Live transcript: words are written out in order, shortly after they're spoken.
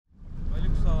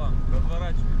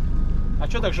А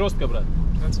что так жестко, брат?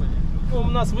 Ну, у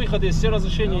нас выходы есть, все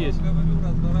разрешения есть.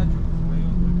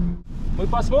 Мы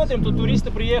посмотрим, тут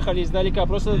туристы приехали издалека.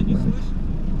 Просто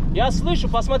я слышу,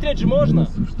 посмотреть же можно.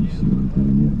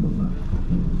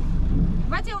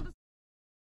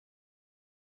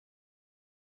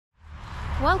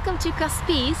 Welcome to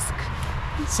Kaspiysk.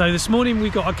 So this morning we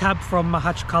got a cab from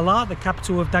Makhachkala, the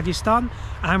capital of Dagestan,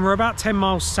 and we're about 10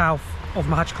 miles south of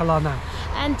Makhachkala now.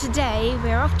 And today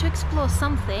we're off to explore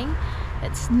something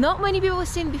that not many people have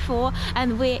seen before,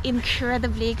 and we're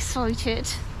incredibly excited.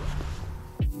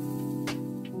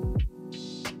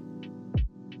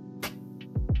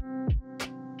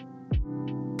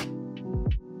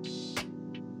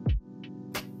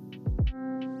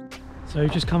 So we've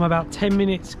just come about 10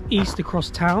 minutes east across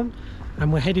town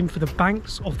and we're heading for the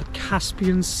banks of the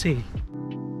Caspian Sea.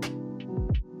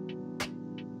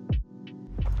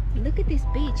 Look at this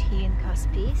beach here in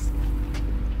Kaspiysk.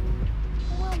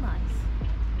 Well, nice.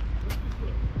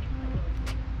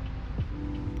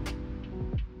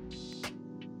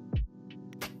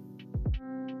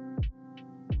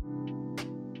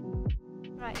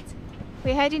 Right,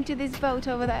 we're heading to this boat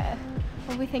over there.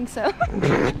 Well, we think so.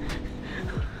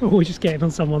 We're just getting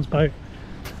on someone's boat.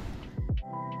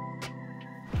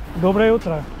 Доброе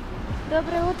утро.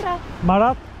 Доброе утро.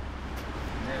 Марат?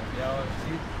 Нет, я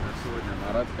сегодня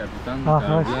Марат, капитан.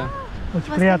 Хорошо.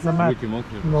 Очень приятно, Марат.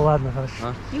 Ну ладно,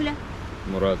 хорошо. Юля.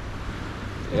 Мурат.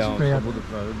 Я вам приятно. буду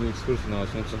проводить экскурсию на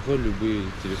вашем сафари. Любые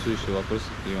интересующие вопросы,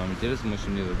 которые вам интересны, можете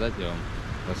мне задать, я вам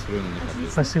раскрою на них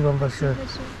ответ. Спасибо вам большое.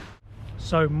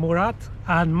 So Murat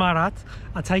and Marat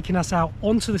are taking us out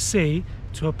onto the sea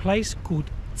to a place called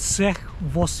Tsekh.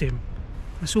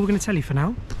 That's all we're going to tell you for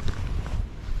now.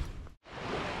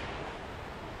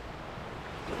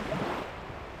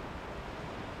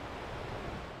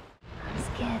 I'm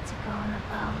scared to go on a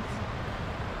boat.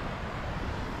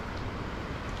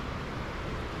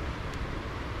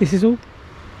 This is all?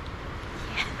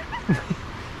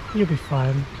 You'll be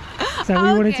fine. Is that what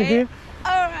you wanted to hear?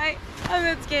 Alright, I'm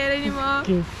not scared anymore.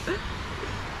 Good.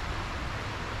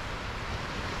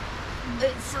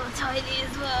 It's so tiny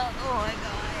as well. Oh my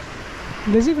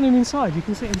god. There's even an inside, you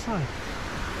can sit inside.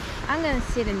 I'm gonna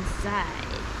sit inside.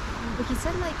 But he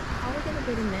said, like, how are we gonna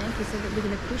get in there? He said that we're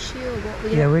gonna push you or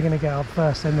what? Yeah, we're going to get up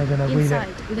first, then they're going to wheel inside.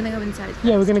 it. We're gonna go inside.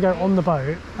 Yeah, we're first, going to go right? on the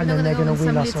boat and then they're going to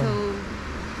wheel us on.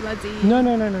 Bloody No.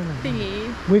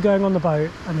 thingy. We're going on the boat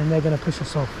and then they're going to push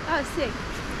us off. Oh, sick.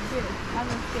 Good. I'm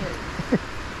not scared.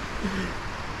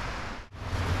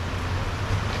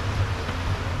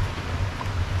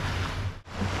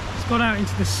 It's gone out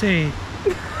into the sea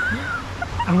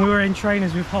and we were in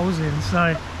trainers with holes in,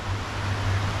 so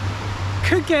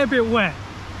could get a bit wet,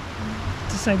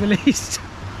 to say the least.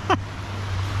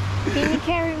 Can you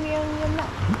carry me on your lap?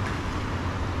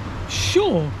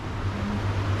 Sure,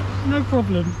 no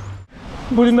problem.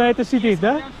 Будем на это сидеть,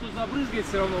 да? Забрызгать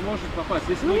все равно может попасть.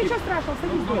 Если Ну ничего страшного,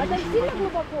 садись. А там сильно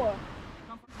глубоко?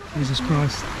 Jesus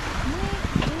Christ.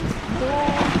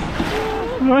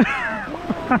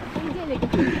 В понедельник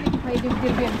поедем в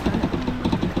Дербент.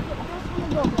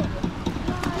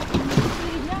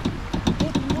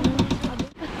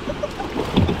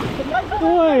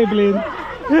 Ой, блин.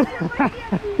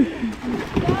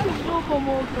 Жопа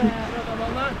мокрая.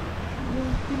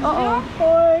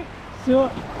 Ой, все.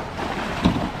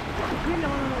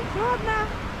 Еще одна.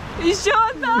 Еще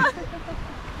одна.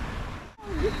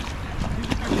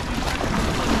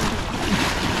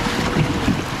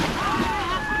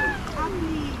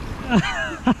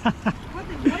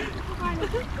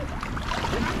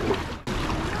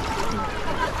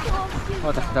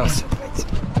 Вот так, давай.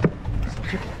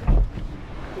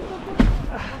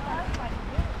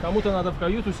 кому-то надо в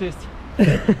каюту сесть.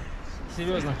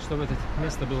 Серьезно, чтобы это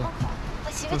место было.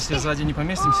 Мы все сзади не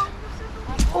поместимся.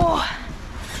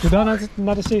 Куда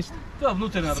надо сесть? Туда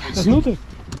внутрь надо будет. Внутрь?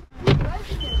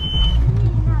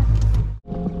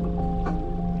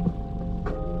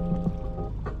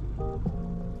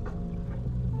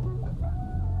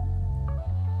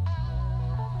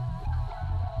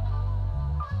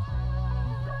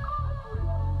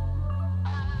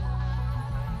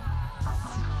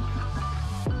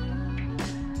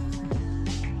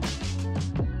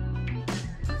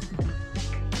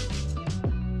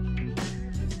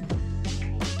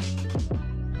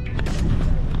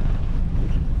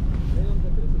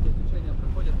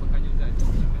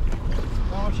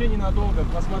 Вообще ненадолго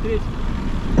посмотреть.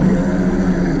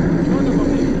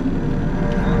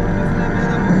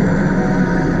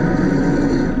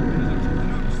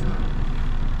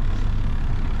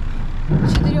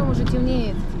 Четырем уже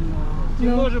темнеет.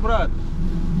 Темно же, брат.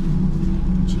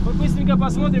 Мы быстренько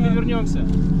посмотрим и вернемся.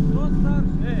 Кто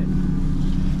старший?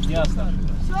 Я старший.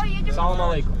 Все, едем.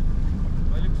 Салам алейкум.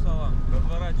 Алейкум салам.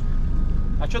 Разворачивай.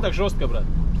 А что так жестко, брат?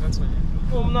 Как понять?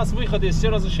 Ну, у нас выход есть, все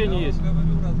разрешения есть. Я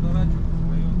говорю, разворачивай.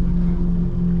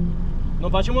 Но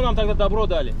почему нам тогда добро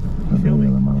дали?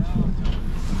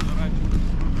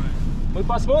 Мы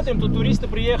посмотрим, тут туристы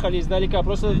приехали издалека.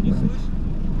 Просто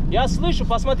я слышу,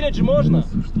 посмотреть же можно.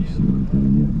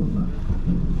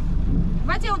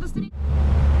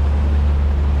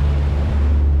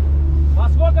 Во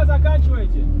сколько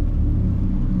заканчиваете?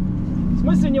 В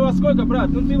смысле не во сколько, брат?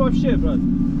 Ну ты вообще, брат.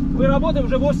 Мы работаем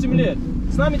уже 8 лет.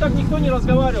 С нами так никто не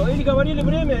разговаривал. Или говорили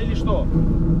время, или что?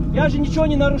 Я же ничего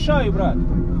не нарушаю, брат.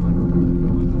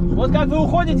 Вот как вы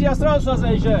уходите, я сразу сюда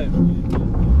заезжаю.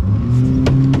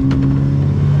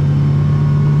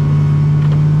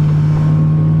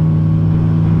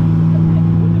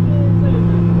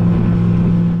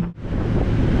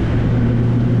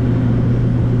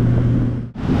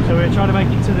 So we're trying to make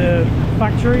it to the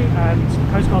factory and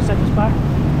coastguard sent us back.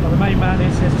 But the main man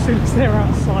is says as soon as they're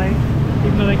outside,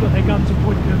 even though they've got their guns and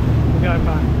pointing them, we're going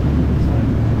back.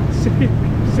 So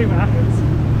see what happens.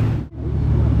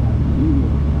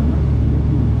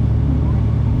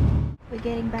 We're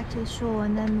getting back to the shore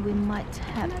and then we might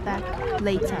head back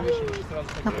later.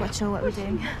 Not quite sure what we're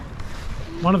doing.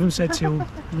 One of them said till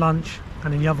lunch,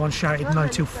 and then the other one shouted no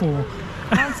till 4. One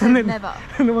And said then never.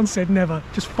 and the one said never,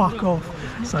 just fuck off.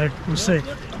 So we'll see.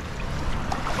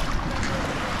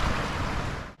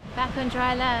 Back on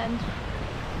dry land.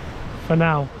 For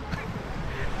now.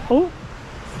 Oh,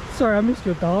 sorry, I missed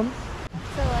your dance.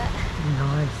 So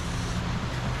Nice.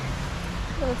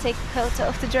 we'll take a coat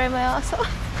off to dry my ass off.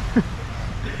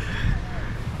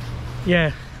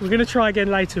 Yeah, we're gonna try again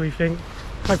later, we think.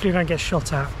 Hopefully we don't get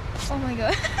shot at. Oh my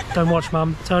god. Don't watch,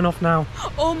 Mum. Turn off now.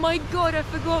 Oh my god, I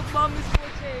forgot Mum is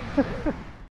watching.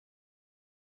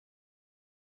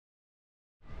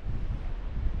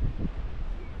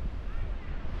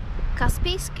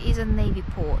 Kaspiysk is a navy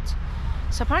port.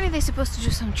 So apparently they're supposed to do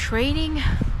some training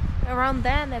around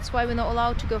there, and that's why we're not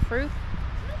allowed to go through.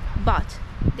 But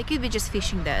they could be just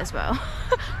fishing there as well.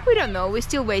 We don't know, we're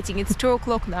still waiting. It's 2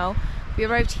 o'clock now. We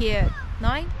arrived here at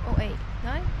 9 or 8?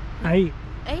 9? 8.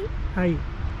 8? 8.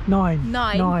 9.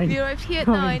 9. We arrived here at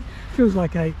 9. Feels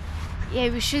like 8. Yeah,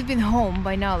 we should have been home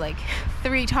by now, like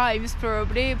 3 times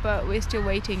probably, but we're still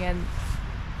waiting and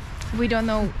we don't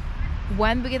know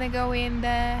when we're gonna go in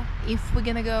there, if we're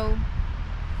gonna go.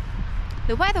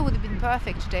 The weather would have been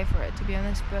perfect today for it, to be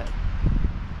honest, but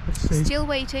Let's see. still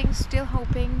waiting, still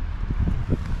hoping.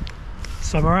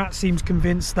 So Murat seems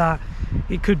convinced that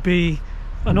it could be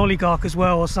an oligarch as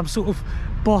well, or some sort of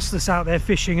boss that's out there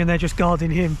fishing and they're just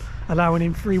guarding him, allowing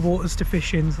him free waters to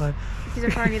fish in. So Because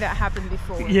apparently that happened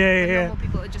before. Yeah, and yeah. normal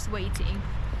people are just waiting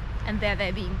and they're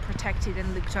being protected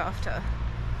and looked after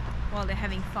while they're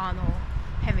having fun or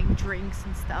having drinks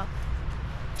and stuff.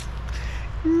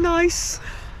 nice.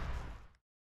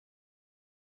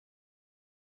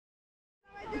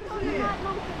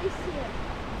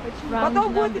 Round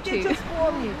number 2.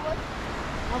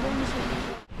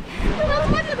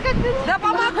 Да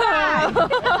помогай!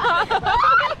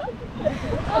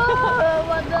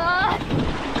 Вода!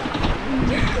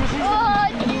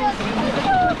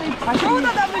 А что вы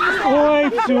тогда вынесли? Ой,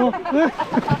 все.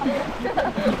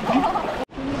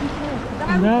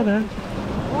 Да, да.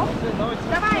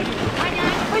 Давай,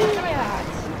 понять.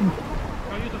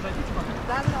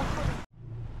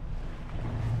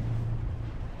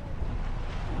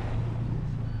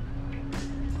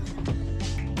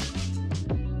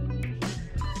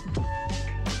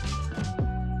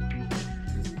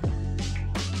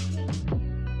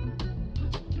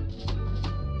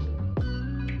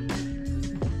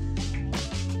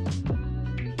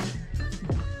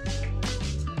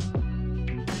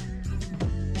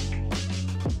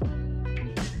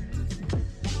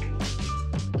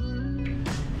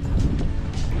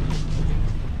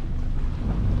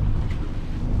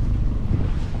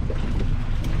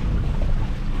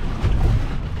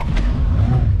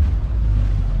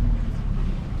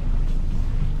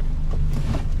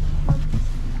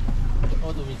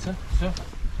 Вот умница. Все.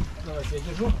 Давайте я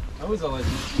держу, а вы залазите.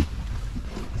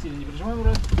 Сильно не пережимай,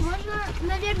 Мурат. Можно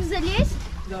наверх залезть?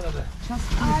 Да.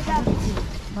 Да.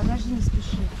 Подожди, не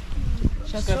спеши.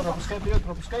 Сейчас пропускай вперед,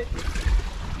 пропускай.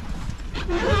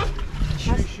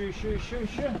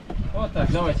 Еще. Вот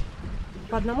так, давайте.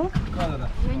 По одному? Да.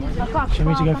 А как? Show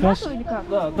me to go По first? канату или как?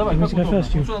 Да, давай, You как need to go удобно.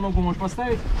 first, you. Вот сюда ногу можешь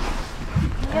поставить.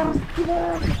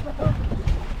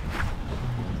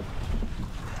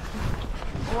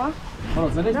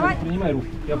 Мурат, залезь, принимай руку.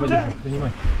 Я подержу,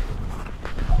 принимай.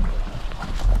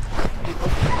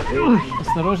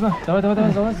 Осторожно. Давай,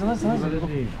 залазь.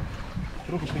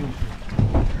 Руку принес.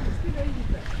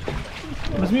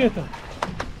 Возьми это.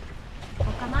 По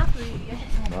канату и я...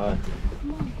 Давай.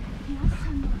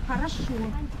 Хорошо.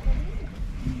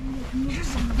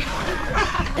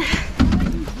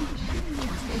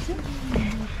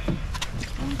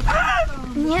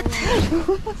 Нет.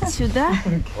 Сюда.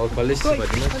 Вот по лестнице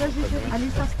поднимайся. Подождите,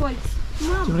 Алиса, стой.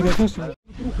 Ты приготовься?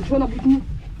 Руку, что она будет?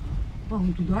 А,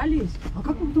 он туда лезть? А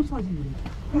как вы потом слазили?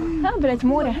 Там, блядь,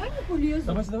 море. Я не полезу.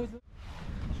 Давай.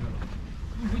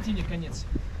 Вытяни конец.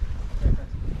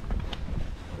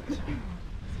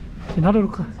 Тебе надо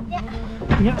рука?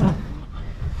 Нет.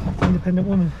 Independent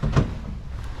woman.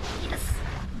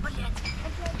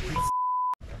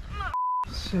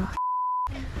 Все.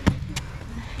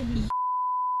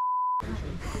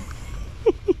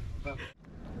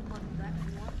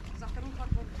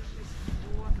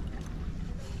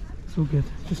 It's all good.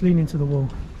 Just lean into the wall.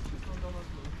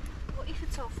 What if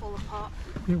it's all fall apart?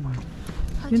 It won't.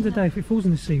 At the end of the day, if it falls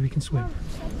in the sea, we can swim.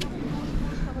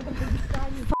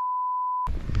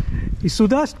 И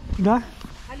сюда, да?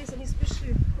 Алиса, не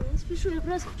спеши. Не спешу, я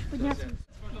просто хочу подняться.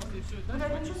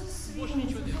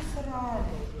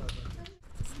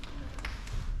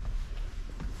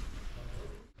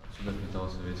 Сюда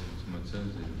пытался весить мой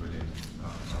цель, здесь были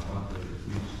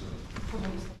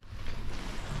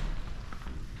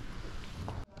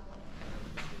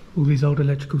All these old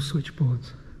electrical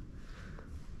switchboards.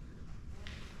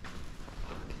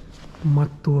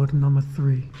 Motor number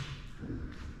 3.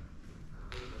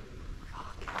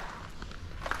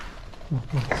 What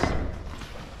place?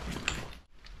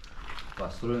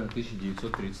 Построен в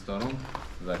 1932,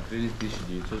 закрыли в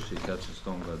 1966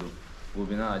 году.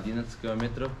 Глубина 11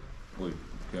 километров,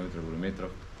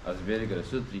 метров, а с берега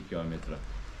растет 3 километра.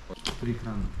 3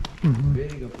 крана. С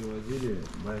берега привозили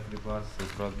боеприпасы,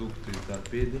 продукты,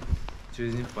 торпеды,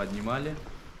 через них поднимали,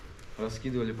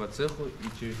 раскидывали по цеху,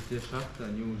 и через те шахты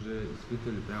они уже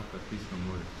испытывали прямо в Каспийском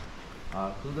море. А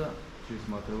оттуда, через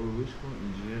смотровую вышку,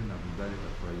 инженеры наблюдали,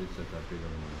 как пройдется торпеда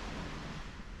в море.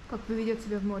 Как поведет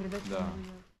себя в море, да? Да.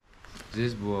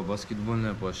 Здесь была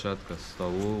баскетбольная площадка,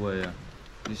 столовая.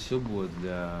 Здесь все было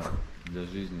для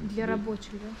жизни. Для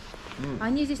рабочих, да? Ну,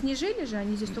 Они здесь не жили же,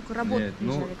 они здесь только работать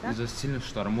нет, приезжали, да? из-за сильных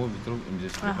штормов, ветров им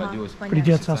здесь Ага, приходилось понятно.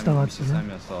 Придется оставаться, да?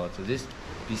 сами оставаться. Здесь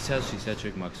 50-60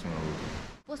 человек максимум работает.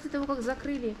 После того, как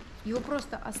закрыли, его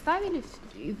просто оставили,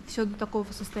 и все до такого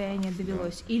состояния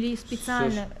довелось? Или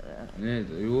специально... Нет,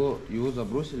 его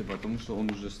забросили, потому что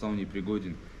он уже стал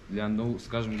непригоден. С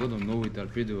каждым годом новые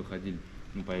торпеды выходили,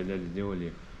 появлялись,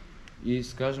 делали. И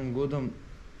с каждым годом,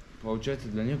 получается,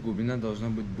 для них глубина должна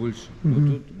быть больше. Вот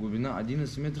тут глубина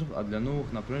 11 метров, а для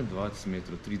новых, например, 20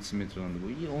 метров, 30 метров надо было.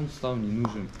 И он стал не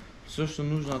нужен. Все, что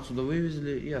нужно, отсюда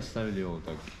вывезли и оставили его вот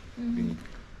так гнить.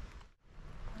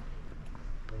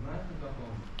 Знаете, как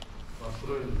он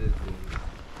построен здесь был?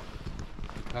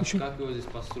 Как его здесь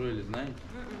построили, знаете?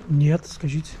 Нет,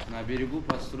 скажите. На берегу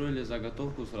построили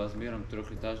заготовку с размером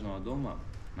трехэтажного дома.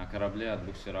 На корабле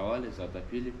отбуксировали,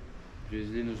 затопили,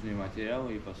 привезли нужные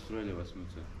материалы и построили 8-й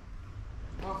цех.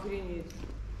 Охренеть.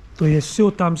 То есть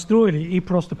все там строили и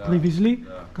просто привезли,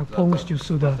 Да. как полностью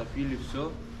сюда. Затопили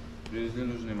все, привезли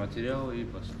нужные материалы и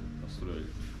построили.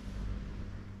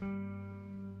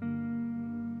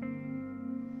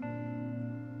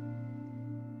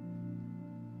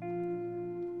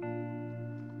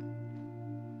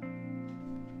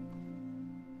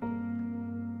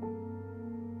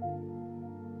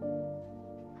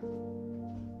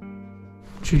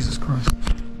 Jesus Christ.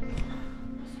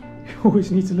 You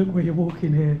always need to look where you're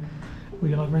walking here.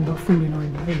 We like end up falling or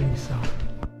impairing yourself.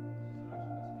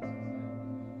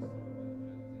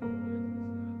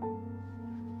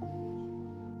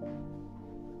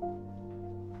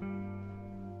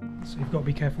 So you've got to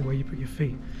be careful where you put your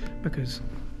feet because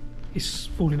it's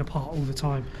falling apart all the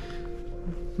time.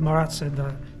 Marat said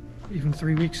that even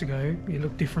 3 weeks ago it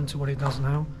looked different to what it does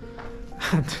now,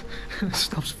 and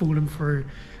stuff's falling through.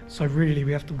 So really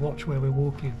we have to watch where we're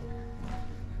walking.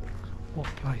 What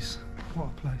a place, what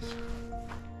a place.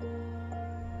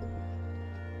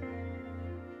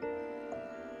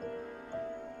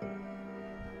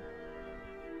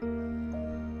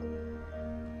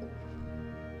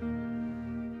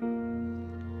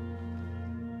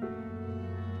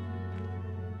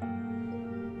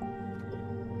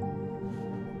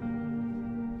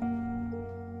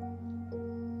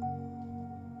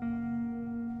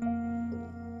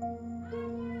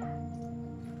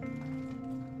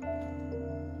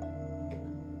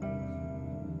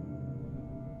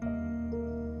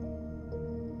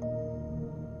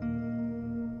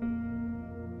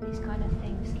 This kind of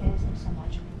thing scares him so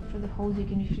much. through the holes you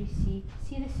can usually see.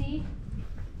 See the sea?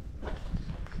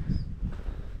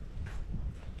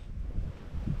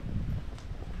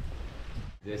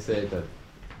 Здесь этот,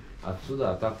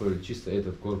 отсюда отапливали чисто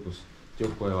этот корпус.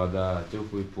 Теплая вода,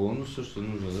 теплый пол, все, что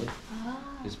нужно, да?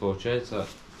 Здесь получается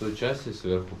в той части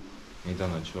сверху, и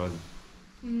там ночевали.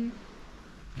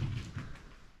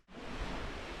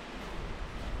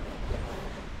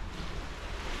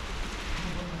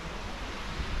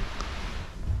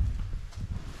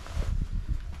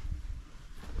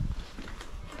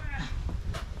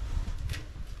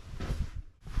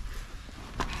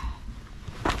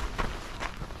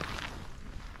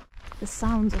 The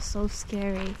sounds are so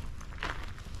scary.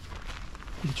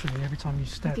 Literally, every time you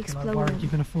step, Like you're like worried you're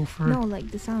going to fall through. No,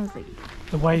 like the sounds, like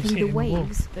The waves the hitting the wall.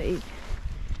 waves, but it's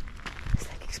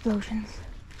like explosions.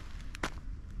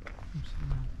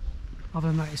 Other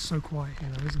than that, it's so quiet here,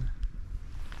 though, isn't it?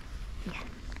 Yeah.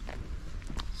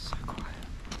 So quiet.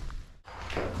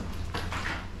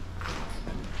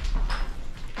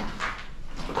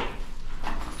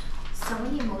 So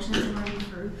many emotions are running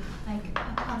through. Like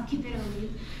I can't keep it on you.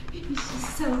 It's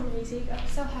just so amazing. I'm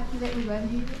so happy that we went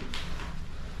here.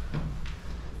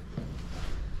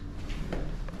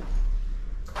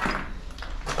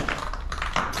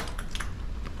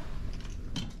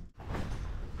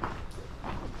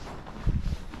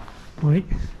 Wait.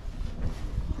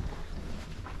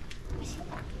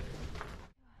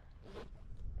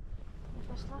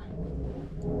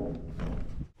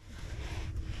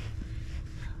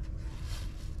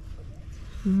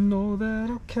 Know that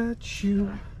I'll catch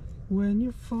you when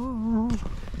you fall.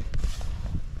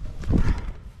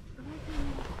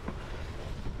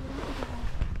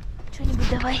 Что-нибудь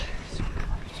давай.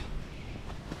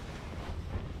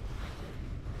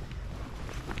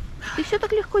 Ты все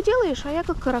так легко делаешь, а я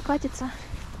как каракатица.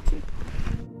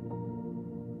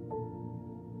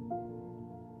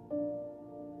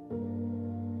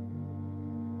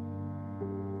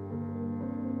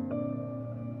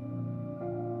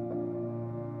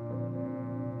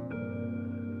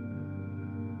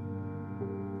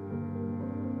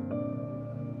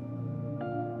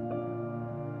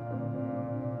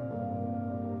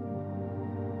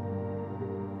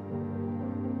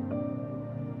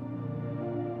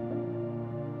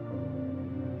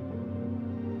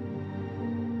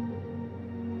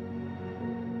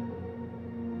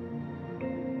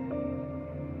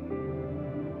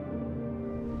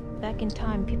 Back in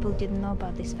time, people didn't know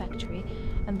about this factory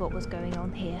and what was going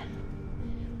on here,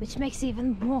 which makes it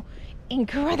even more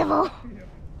incredible.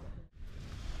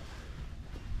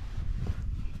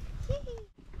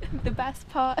 The best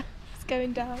part is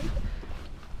going down.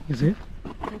 Is it?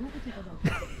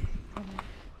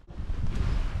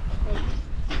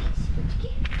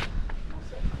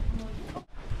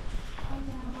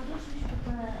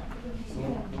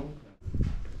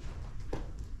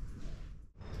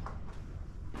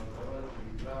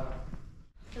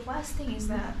 The worst thing is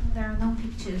that there are no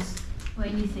pictures or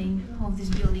anything of this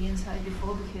building inside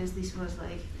before, because this was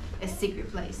like a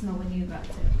secret place, no one knew about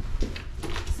it.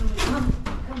 So we can't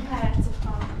compare to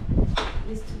how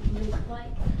this looked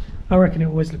like. I reckon it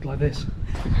always looked like this.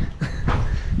 I'm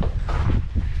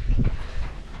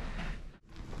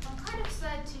kind of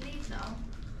sad to leave now.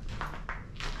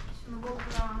 Just want to walk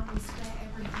around and stare at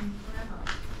everything forever.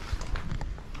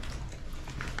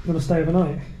 You want to stay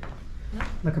overnight? No.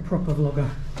 Like a proper vlogger.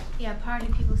 Yeah,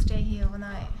 apparently people stay here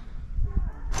overnight.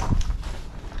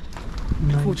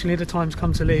 Unfortunately, the time's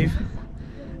come to leave,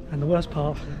 and the worst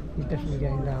part is definitely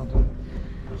getting down.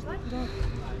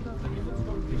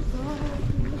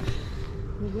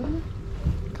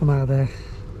 Come out of there,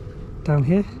 down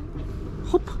here,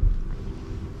 hop.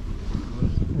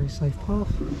 Very safe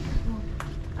path.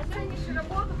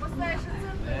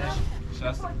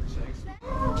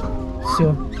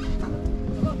 Sure.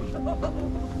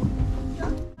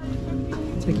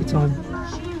 Take your time.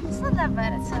 It's not that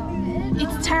bad at all.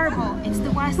 It's terrible. It's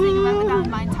the worst thing I've ever done in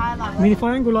my entire life. I mean, if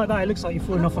I angle like that, it looks like you're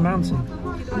falling off a mountain.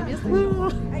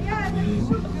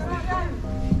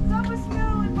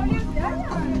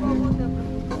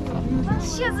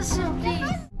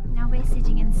 Now we're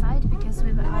sitting inside because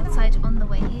we were outside on the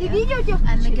way here,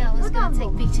 and Miguel is going to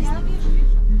take pictures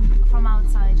from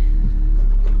outside.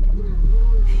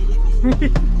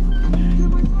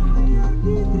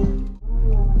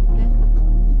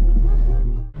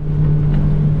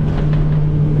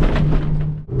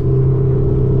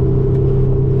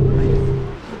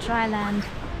 Dry land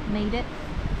made it.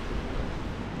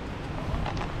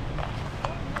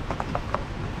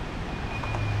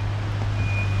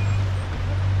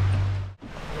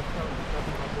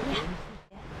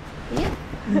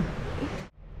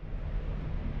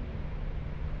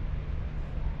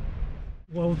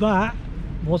 Well, that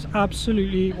was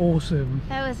absolutely awesome.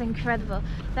 That was incredible.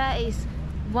 That is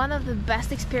one of the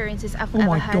best experiences I've Oh ever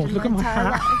my had God, in look my at my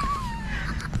entire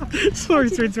hat. life. Sorry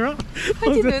to interrupt. I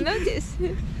didn't notice.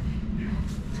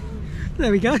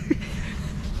 There we go.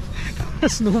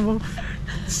 That's normal.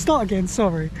 Start again,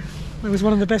 sorry. It was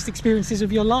one of the best experiences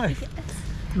of your life.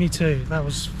 Yes. Me too. That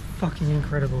was fucking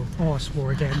incredible. Oh, I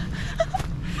swore again.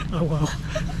 Oh well.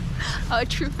 Our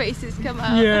true faces come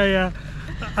out. Yeah.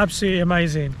 Absolutely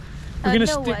amazing. We're gonna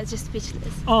no words, just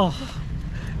speechless. Oh,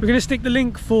 we're going to stick the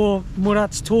link for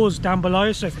Murat's tours down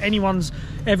below, so if anyone's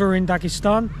ever in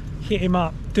Dagestan, hit him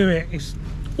up, do it. It's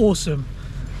awesome.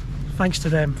 Thanks to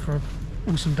them for an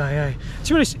awesome day, eh? To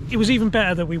be honest, it was even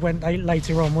better that we went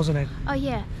later on, wasn't it? Oh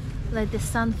yeah, like the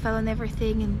sun fell and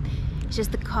everything, and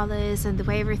just the colours and the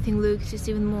way everything looks just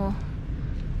even more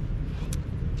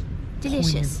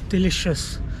delicious.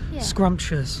 Delicious, Yeah.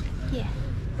 scrumptious. Yeah.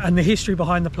 And the history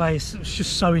behind the place was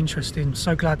just so interesting.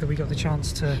 So glad that we got the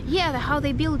chance to... Yeah, how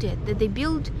they build it. That they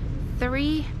build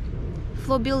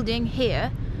 3-floor building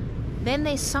here, then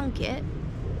they sunk it,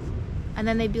 and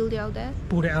then they build it out there.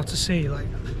 Brought it out to sea, like...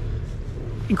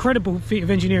 Incredible feat of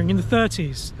engineering in the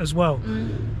 30s as well.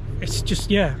 It's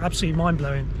just, yeah, absolutely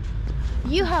mind-blowing.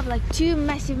 You have like 2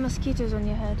 massive mosquitoes on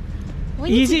your head. We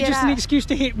need Is to it get just an out. excuse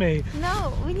to hit me?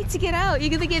 No, we need to get out.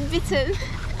 You're gonna get bitten.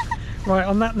 Right,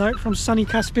 on that note, from sunny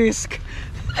Kaspiysk.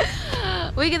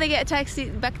 We're gonna get a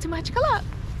taxi back to Machkala.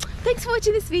 Thanks for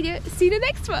watching this video. See you in the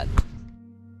next one.